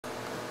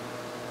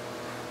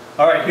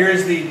Alright,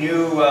 here's the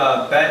new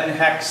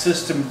Benheck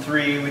System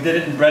 3. We did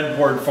it in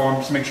breadboard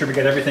form to make sure we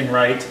get everything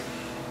right.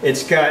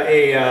 It's got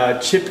a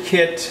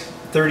chipKit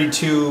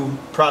 32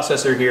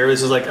 processor here.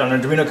 This is like an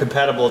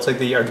Arduino-compatible. It's like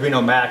the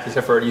Arduino MAX,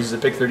 except for it uses a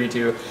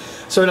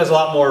PIC32. So it has a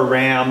lot more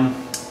RAM,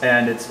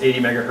 and it's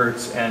 80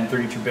 megahertz and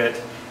 32-bit.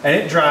 And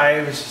it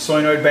drives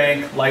solenoid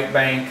bank, light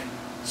bank,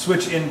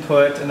 switch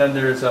input, and then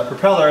there's a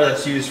propeller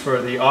that's used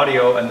for the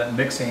audio and the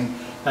mixing.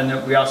 And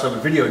then we also have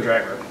a video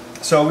driver.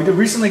 So we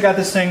recently got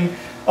this thing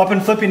up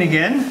and flipping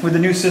again with the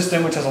new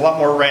system, which has a lot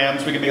more RAM,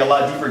 so we can make a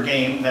lot deeper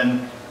game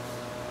than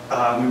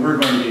we were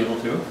going to be able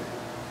to.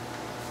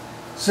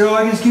 So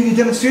I can just give you a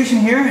demonstration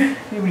here. You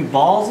have any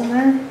balls in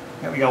there?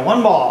 Yeah, we got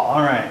one ball.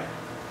 All right.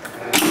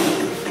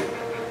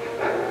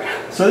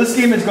 So this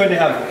game is going to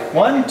have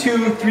 1,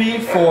 2, 3,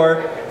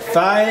 4,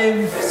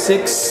 5,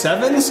 6,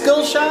 7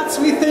 skill shots,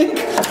 we think.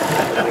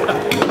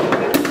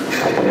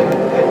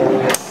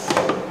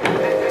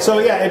 So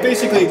yeah, it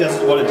basically does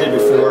what it did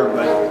before,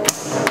 but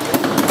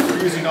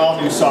we're using all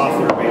new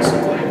software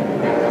basically.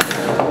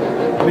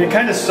 I mean, it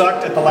kind of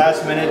sucked at the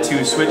last minute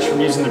to switch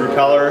from using the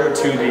propeller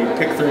to the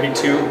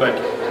PIC32, but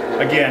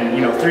again,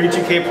 you know,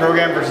 32K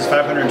program versus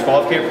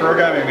 512K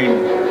program, I mean,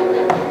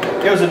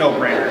 it was a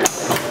no-brainer.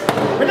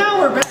 But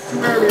now we're back to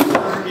where we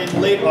were in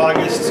late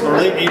August or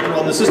late April,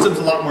 and the system's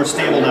a lot more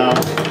stable now.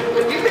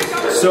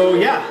 So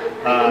yeah,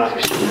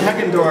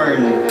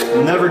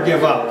 Heckendorn, never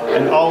give up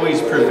and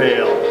always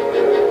prevail.